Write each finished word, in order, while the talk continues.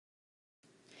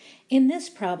In this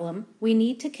problem, we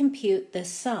need to compute the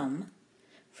sum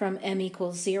from m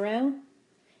equals 0,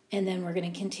 and then we're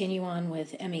going to continue on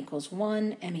with m equals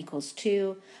 1, m equals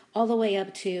 2, all the way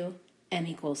up to m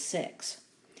equals 6,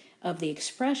 of the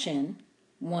expression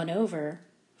 1 over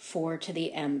 4 to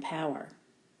the m power.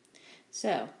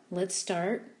 So let's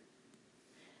start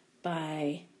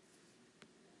by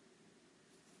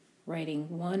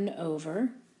writing 1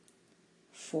 over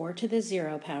 4 to the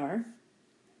 0 power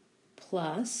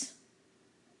plus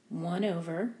 1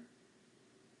 over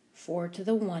 4 to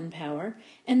the 1 power,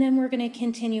 and then we're going to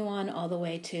continue on all the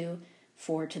way to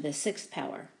 4 to the 6th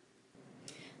power.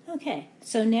 Okay,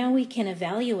 so now we can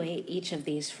evaluate each of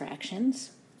these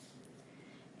fractions,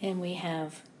 and we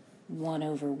have 1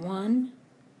 over 1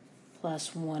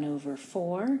 plus 1 over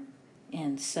 4,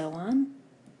 and so on.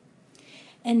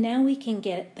 And now we can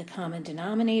get the common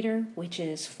denominator, which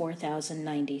is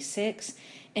 4,096,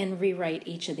 and rewrite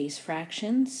each of these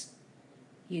fractions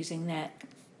using that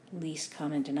least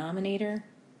common denominator.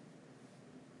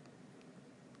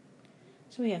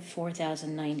 So we have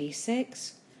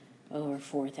 4,096 over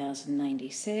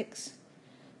 4,096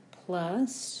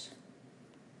 plus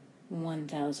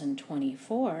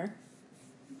 1,024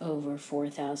 over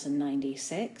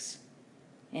 4,096,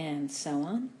 and so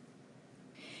on.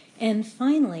 And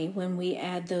finally, when we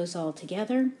add those all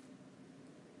together,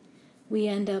 we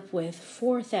end up with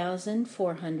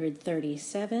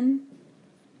 4,437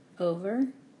 over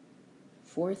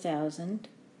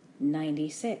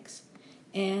 4,096.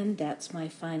 And that's my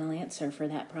final answer for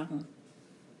that problem.